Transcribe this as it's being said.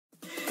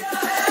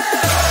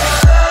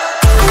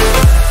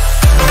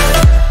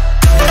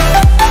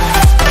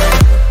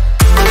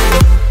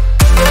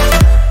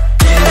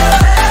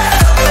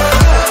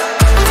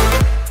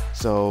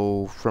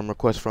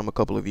request from a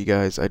couple of you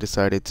guys, I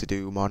decided to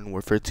do Modern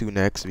Warfare 2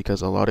 next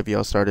because a lot of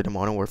y'all started in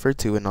Modern Warfare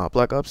 2 and not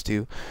Black Ops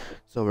 2.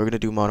 So we're gonna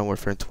do Modern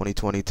Warfare in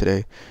 2020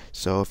 today.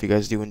 So if you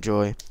guys do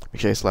enjoy, make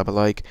sure you slap a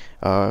like.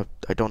 I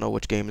don't know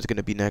which game is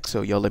gonna be next,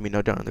 so y'all let me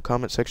know down in the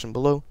comment section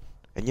below.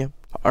 And yeah,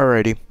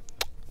 alrighty,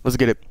 let's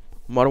get it.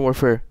 Modern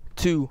Warfare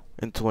 2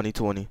 in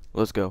 2020.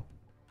 Let's go.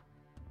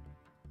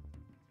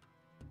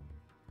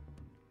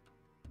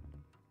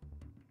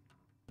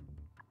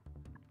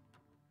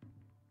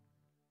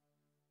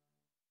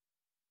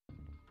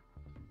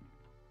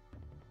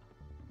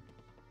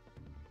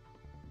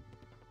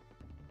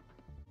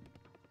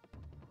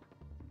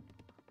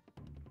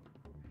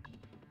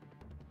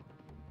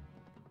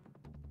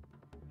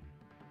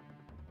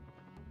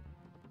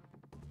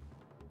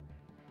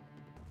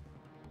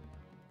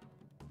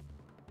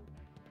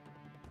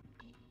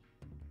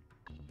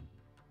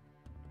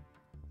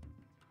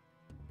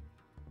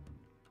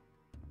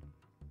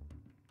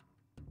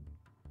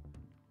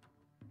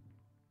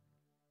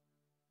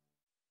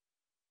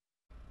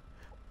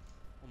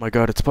 Oh my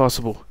god, it's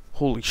possible.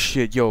 Holy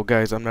shit, yo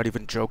guys, I'm not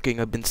even joking.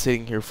 I've been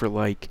sitting here for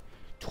like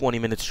 20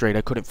 minutes straight.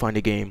 I couldn't find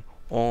a game.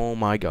 Oh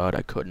my god,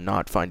 I could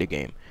not find a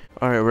game.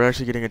 Alright, we're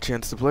actually getting a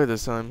chance to play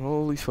this time.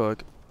 Holy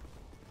fuck.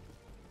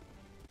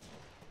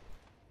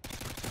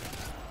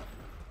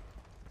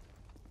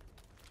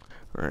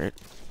 Alright.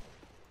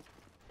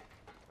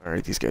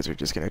 Alright, these guys are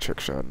just getting a trick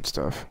shot and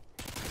stuff.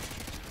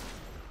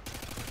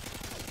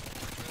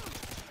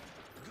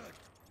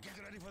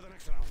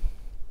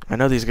 I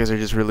know these guys are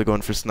just really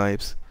going for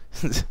snipes.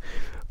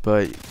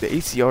 But the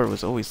ACR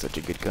was always such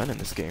a good gun in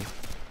this game.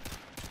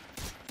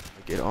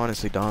 Like, it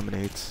honestly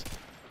dominates.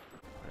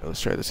 Alright,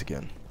 let's try this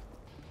again.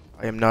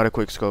 I am not a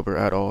quick scoper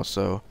at all,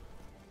 so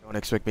don't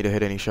expect me to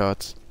hit any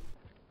shots.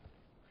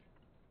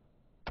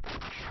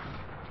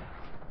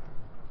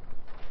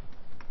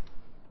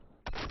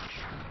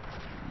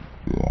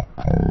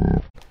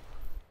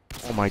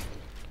 Oh my...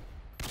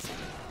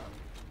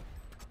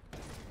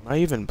 Am I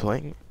even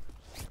playing?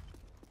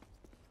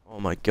 Oh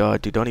my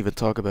god, dude, don't even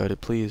talk about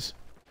it, please.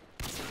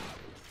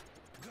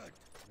 Good.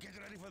 Get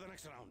ready for the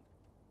next round.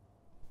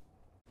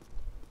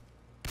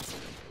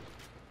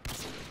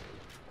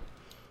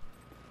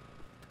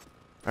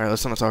 Alright,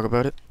 let's not talk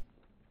about it.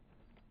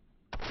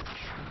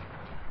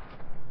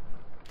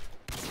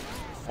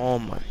 Oh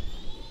my...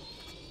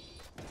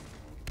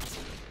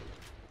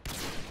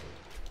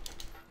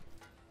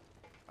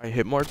 I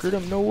hit markered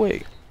him? No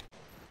way.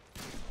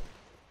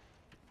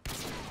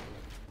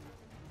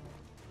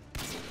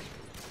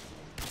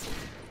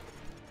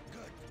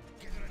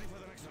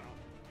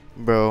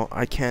 Bro,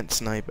 I can't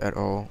snipe at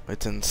all.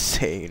 It's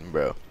insane,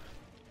 bro.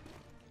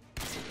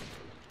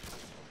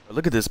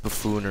 Look at this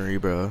buffoonery,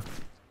 bro.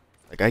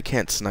 Like, I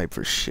can't snipe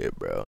for shit,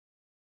 bro.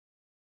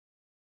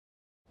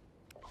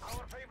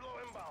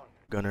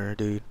 Gunner,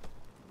 dude.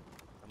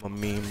 I'm a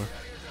meme.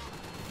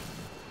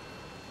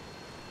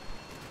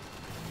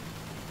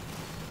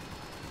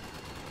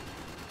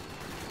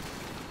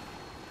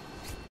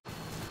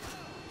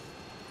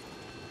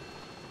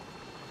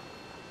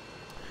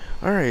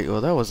 Alright, well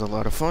that was a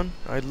lot of fun.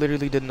 I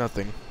literally did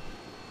nothing.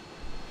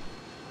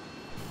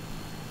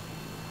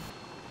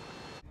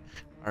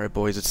 Alright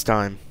boys, it's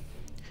time.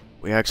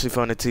 We actually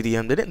found a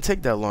TDM. They didn't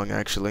take that long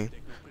actually.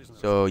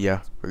 So yeah,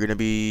 we're gonna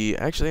be...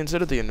 Actually,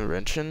 instead of the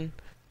intervention,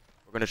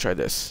 we're gonna try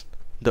this.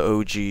 The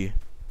OG.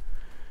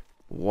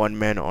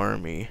 One-man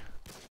army.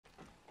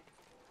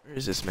 Where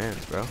is this man,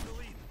 bro?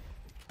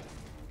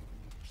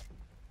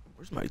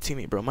 Where's my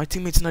teammate, bro? My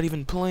teammate's not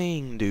even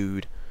playing,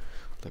 dude.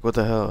 Like, what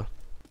the hell?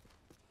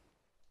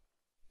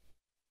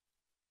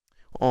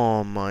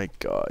 Oh my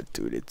god,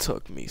 dude, it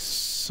took me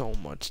so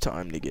much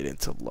time to get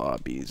into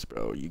lobbies,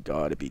 bro. You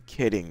gotta be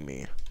kidding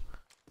me.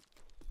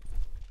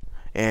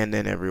 And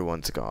then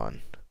everyone's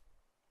gone.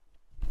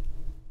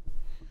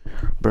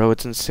 Bro,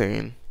 it's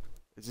insane.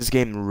 Is this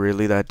game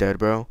really that dead,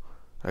 bro?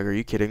 Like, are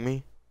you kidding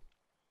me?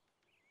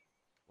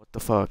 What the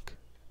fuck?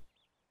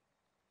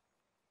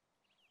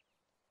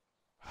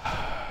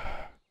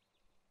 I'm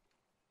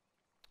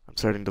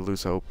starting to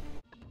lose hope.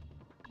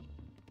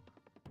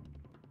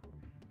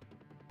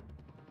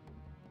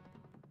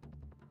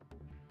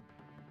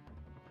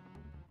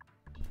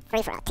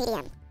 Free for all.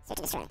 TDM. Search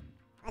and destroy.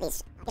 All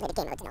these populated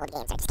game modes in old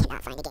games, I just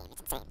cannot find a game. It's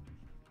insane.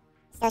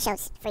 Still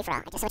shows free for all.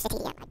 I just switched to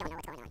TDM. I don't know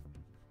what's going on.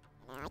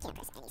 No, I can't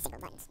press any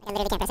single buttons. I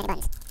literally can't press any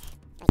buttons.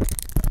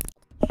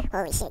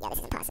 Holy shit, yo, this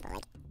is impossible.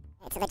 Like,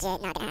 it's legit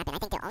not gonna happen. I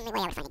think the only way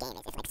I would find a game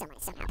is if, like, someone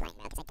is somehow playing,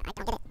 bro. Because, like, I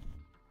don't get it.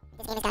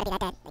 This game has gotta be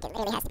that dead. Like, it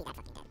literally has to be that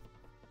fucking dead.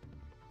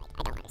 Like,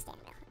 I don't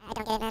understand, bro. I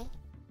don't get it, man.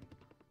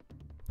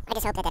 I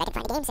just hope that I can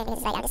find a game soon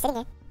because, like, I'm just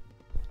sitting here.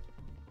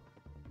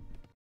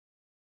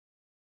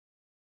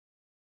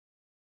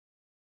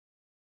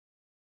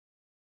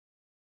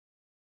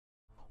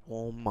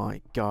 Oh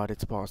my god,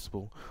 it's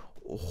possible.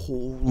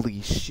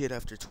 Holy shit,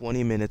 after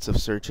 20 minutes of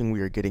searching,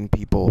 we are getting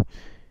people.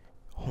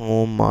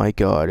 Oh my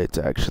god, it's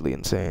actually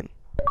insane.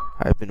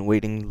 I've been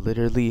waiting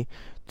literally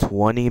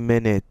 20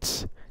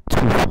 minutes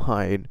to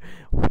find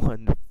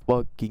one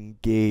fucking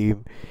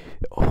game.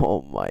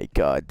 Oh my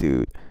god,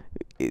 dude.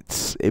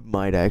 it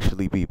might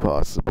actually be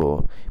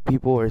possible.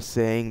 People are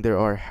saying there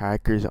are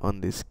hackers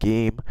on this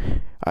game.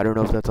 I don't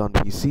know if that's on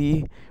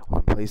PC,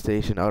 on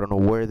PlayStation. I don't know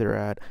where they're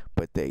at,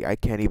 but I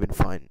can't even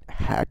find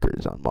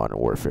hackers on Modern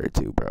Warfare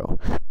 2, bro.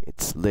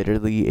 It's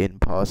literally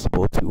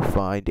impossible to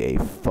find a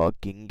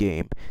fucking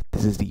game.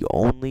 This is the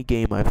only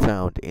game I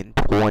found in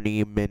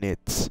 20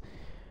 minutes.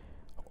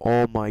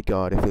 Oh my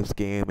god,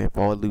 if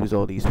I lose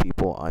all these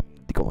people, I'm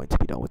going to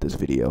be done with this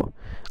video.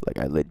 Like,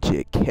 I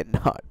legit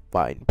cannot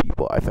find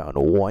people. I found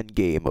one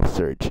game of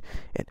search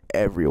and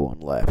everyone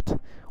left.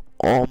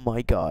 Oh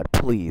my god,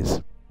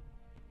 please.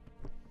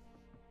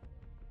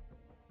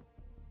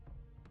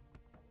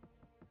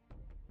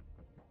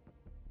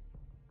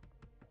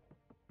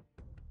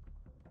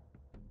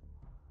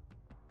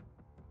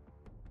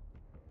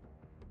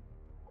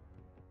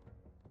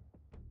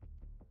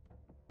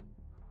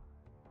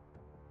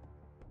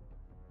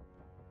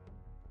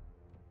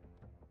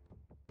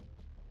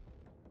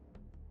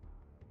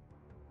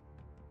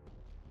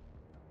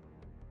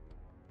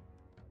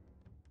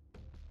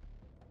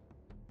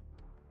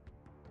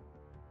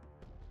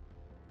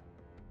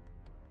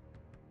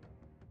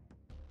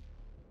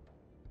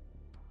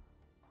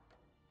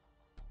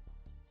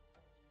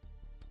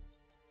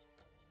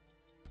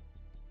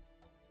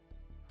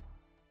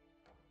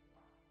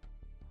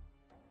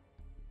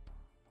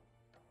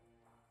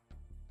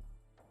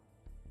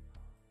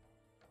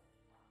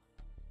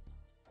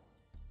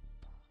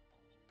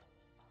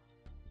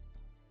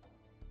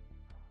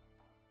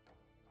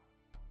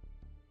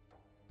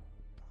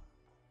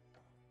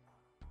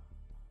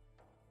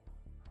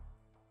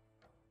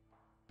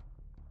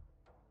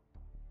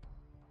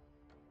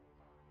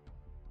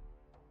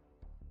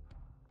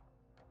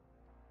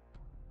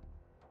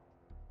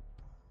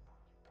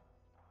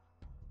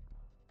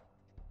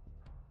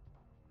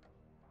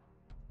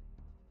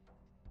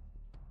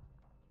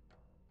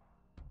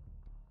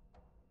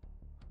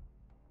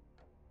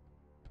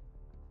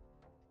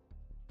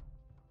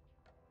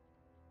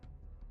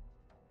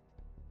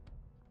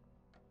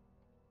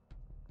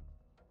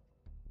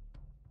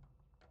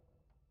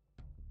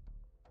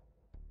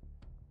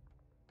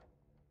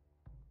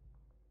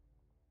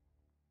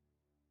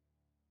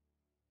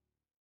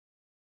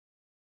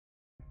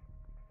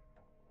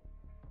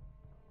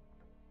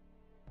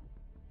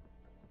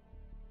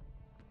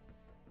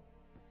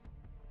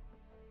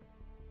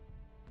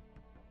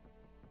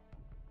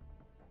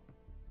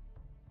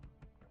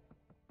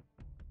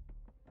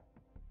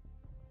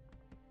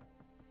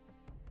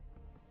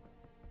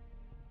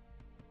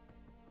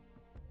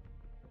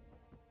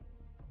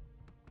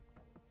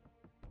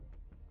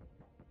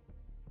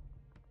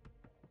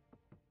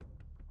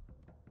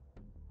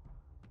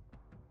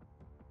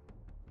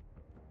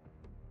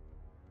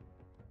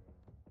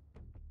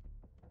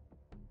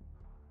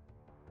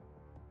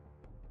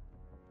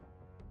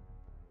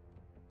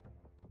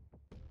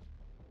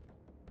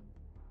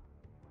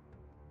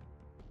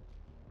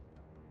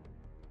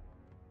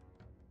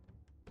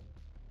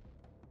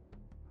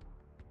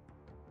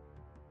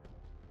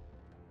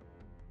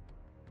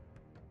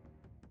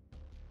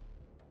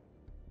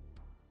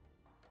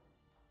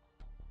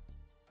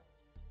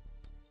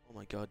 Oh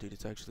my god, dude,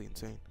 it's actually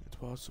insane. It's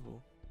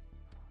possible.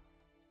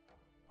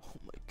 Oh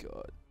my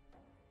god.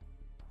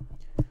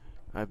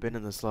 I've been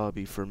in this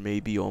lobby for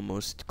maybe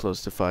almost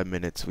close to 5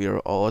 minutes. We are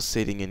all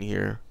sitting in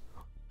here.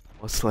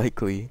 Most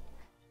likely.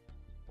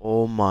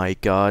 Oh my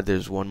god,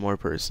 there's one more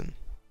person.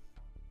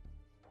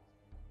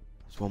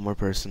 There's one more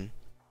person.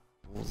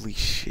 Holy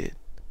shit.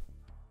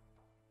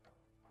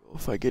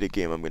 If I get a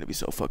game, I'm gonna be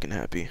so fucking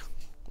happy.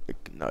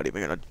 Like, not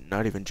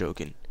even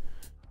joking.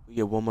 We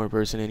get one more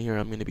person in here,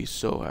 I'm gonna be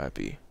so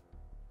happy.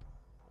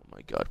 Oh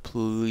my god,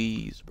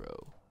 please,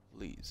 bro.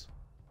 Please.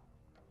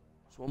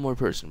 Just one more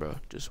person, bro.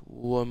 Just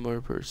one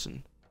more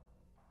person.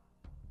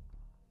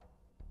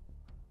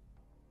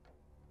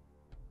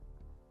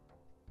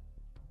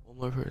 One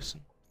more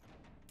person.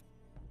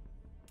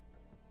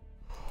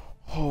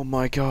 Oh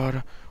my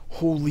god.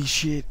 Holy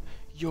shit.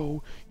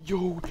 Yo.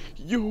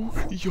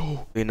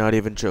 We're not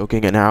even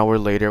joking. An hour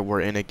later,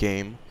 we're in a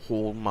game.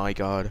 Oh my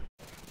god.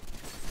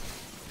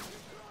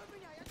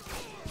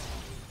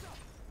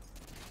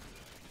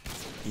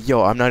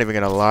 Yo, I'm not even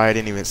gonna lie. I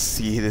didn't even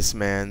see this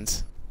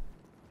man's.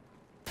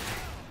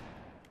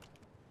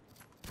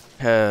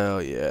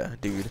 Hell yeah,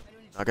 dude.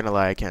 Not gonna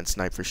lie, I can't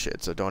snipe for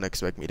shit, so don't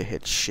expect me to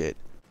hit shit.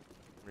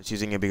 I'm just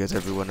using it because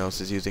everyone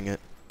else is using it.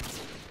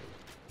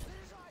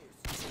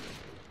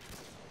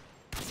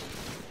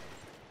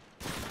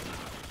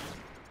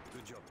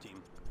 Good job,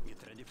 team. Get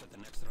ready for the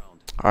next round.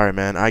 Alright,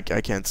 man, I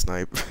can't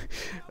snipe.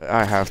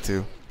 I have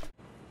to.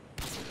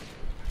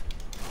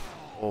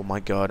 Oh my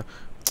god.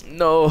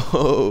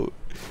 No!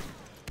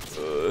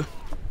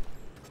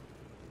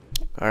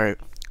 Alright,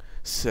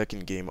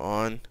 second game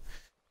on.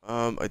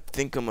 I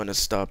think I'm gonna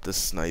stop the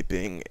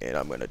sniping and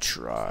I'm gonna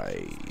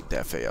try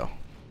DFAO.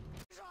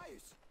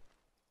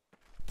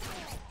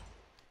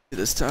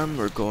 This time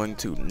we're going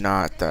to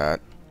not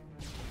that.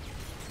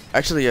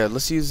 Actually, yeah,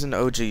 let's use an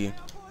OG.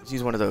 Let's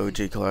use one of the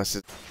OG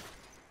classes.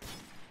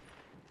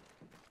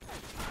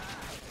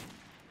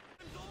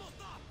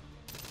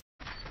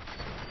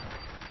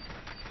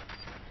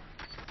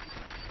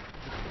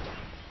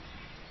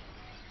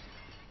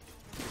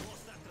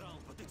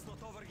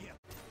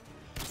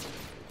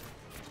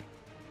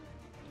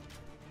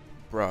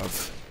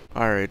 Bruv.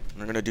 Alright,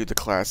 we're gonna do the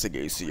classic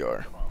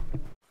ACR.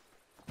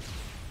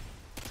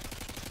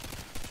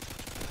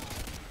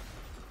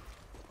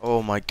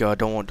 Oh my god,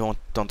 don't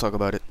talk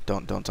about it.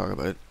 Don't talk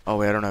about it. Oh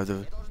wait, I don't have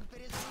the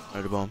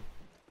bomb.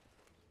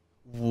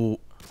 Whoa.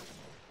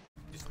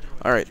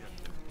 Alright.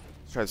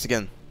 Let's try this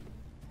again.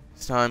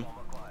 This time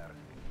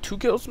 2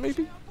 kills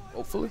maybe?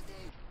 Hopefully.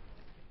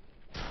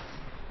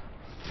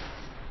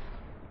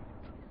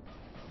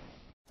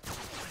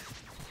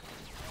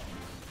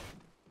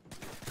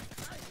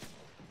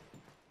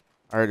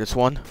 Alright, this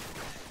one.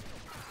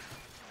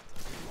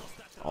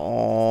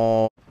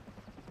 Oh.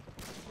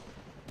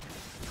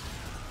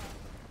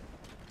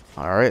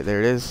 Alright, there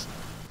it is.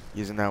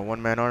 Using that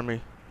one-man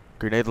army.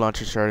 Grenade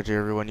launcher strategy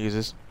everyone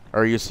uses.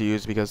 Or used to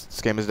use because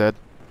this game is dead.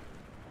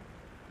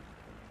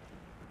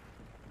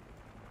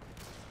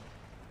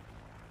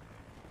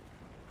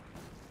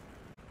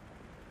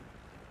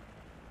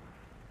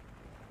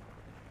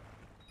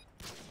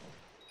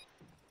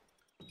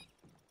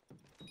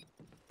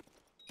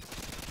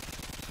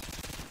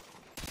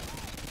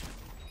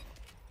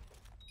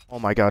 Oh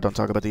my god, don't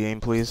talk about the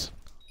aim, please.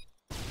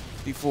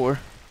 Before.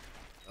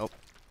 Oh.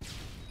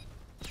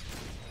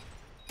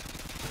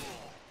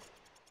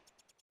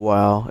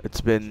 Wow,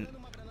 it's been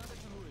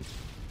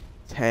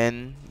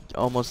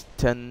almost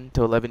 10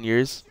 to 11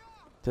 years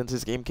since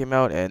this game came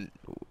out, and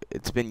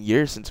it's been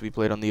years since we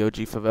played on the OG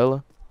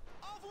favela.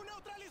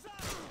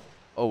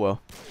 Oh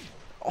well.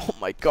 Oh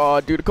my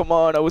god, dude, come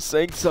on, I was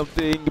saying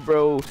something,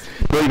 bro.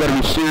 Bro, you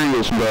gotta be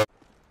serious, bro.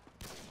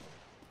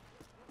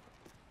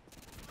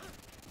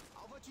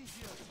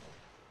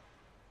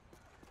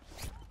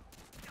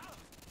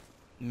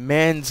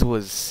 Mans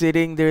was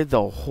sitting there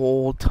the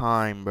whole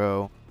time,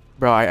 bro.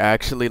 Bro, I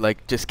actually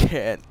like just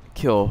can't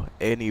kill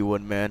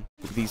anyone, man.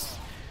 These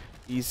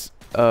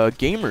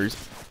gamers.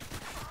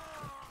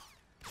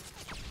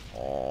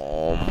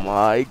 Oh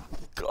my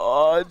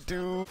god,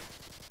 dude.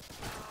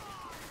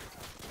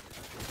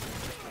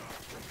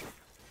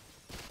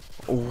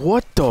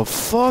 What the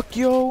fuck,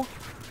 yo?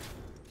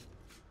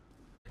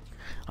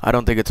 I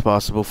don't think it's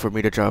possible for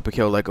me to drop a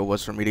kill like it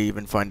was for me to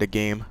even find a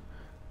game.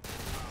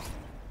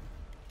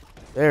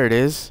 There it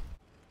is.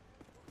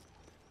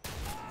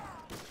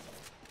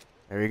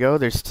 There we go,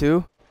 there's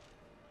 2.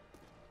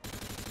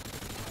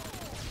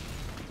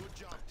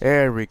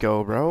 There we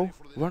go, bro.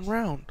 1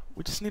 round.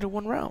 We just need a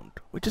 1 round.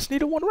 We just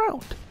need a 1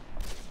 round.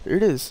 There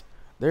it is.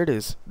 There it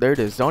is. There it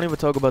is. Don't even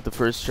talk about the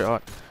first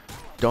shot.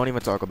 Don't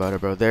even talk about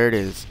it, bro. There it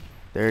is.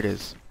 There it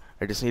is.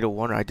 I just need a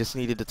 1. I just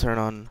needed to turn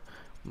on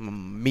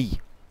me.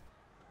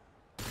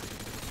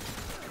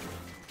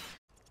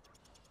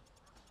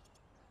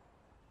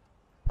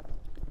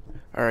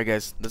 Alright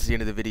guys, that's the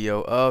end of the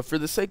video. For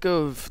the sake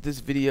of this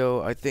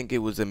video, I think it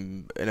was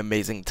an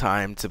amazing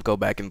time to go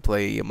back and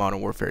play Modern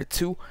Warfare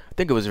 2. I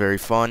think it was very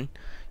fun,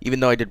 even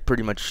though I did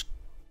pretty much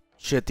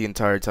shit the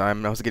entire time,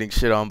 and I was getting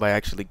shit on by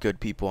actually good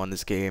people on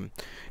this game.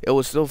 It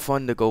was still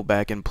fun to go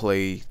back and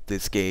play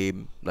this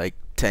game like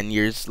 10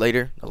 years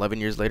later, 11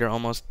 years later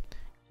almost,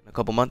 in a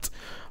couple months.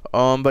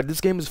 But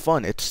this game is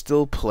fun. It's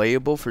still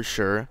playable for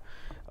sure.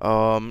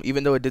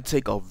 Even though it did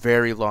take a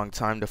very long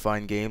time to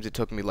find games, it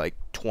took me like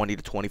 20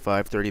 to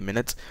 25, 30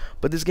 minutes,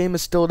 but this game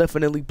is still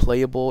definitely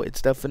playable.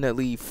 It's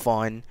definitely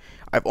fun.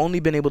 I've only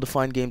been able to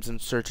find games in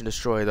Search and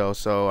Destroy though,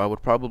 so I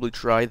would probably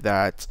try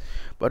that.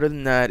 But other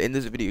than that, in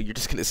this video, you're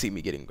just gonna see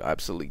me getting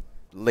absolutely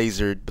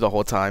lasered the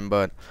whole time,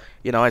 but,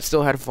 you know, I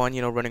still had fun,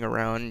 you know, running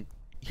around,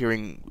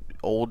 hearing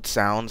old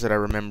sounds that I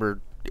remember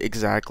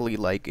exactly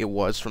like it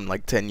was from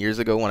like 10 years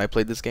ago when I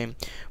played this game.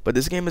 But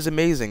this game is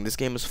amazing. This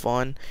game is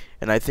fun,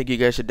 and I think you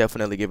guys should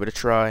definitely give it a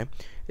try.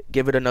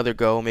 Give it another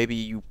go. Maybe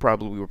you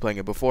probably were playing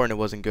it before and it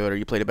wasn't good, or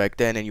you played it back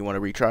then and you want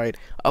to retry it.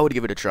 I would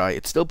give it a try.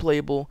 It's still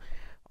playable,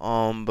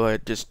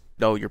 but just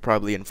know you're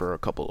probably in for a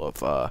couple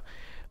of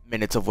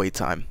minutes of wait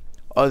time.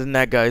 Other than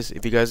that, guys,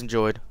 if you guys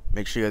enjoyed,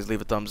 make sure you guys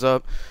leave a thumbs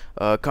up.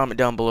 Comment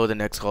down below the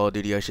next Call of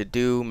Duty I should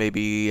do.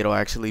 Maybe it'll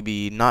actually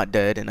be not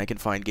dead and I can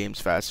find games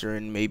faster,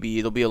 and maybe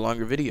it'll be a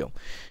longer video.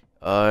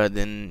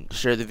 Then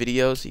share the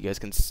video so you guys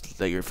can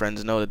let your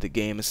friends know that the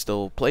game is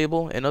still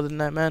playable. And other than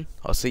that, man,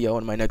 I'll see y'all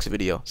in my next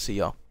video. See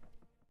y'all.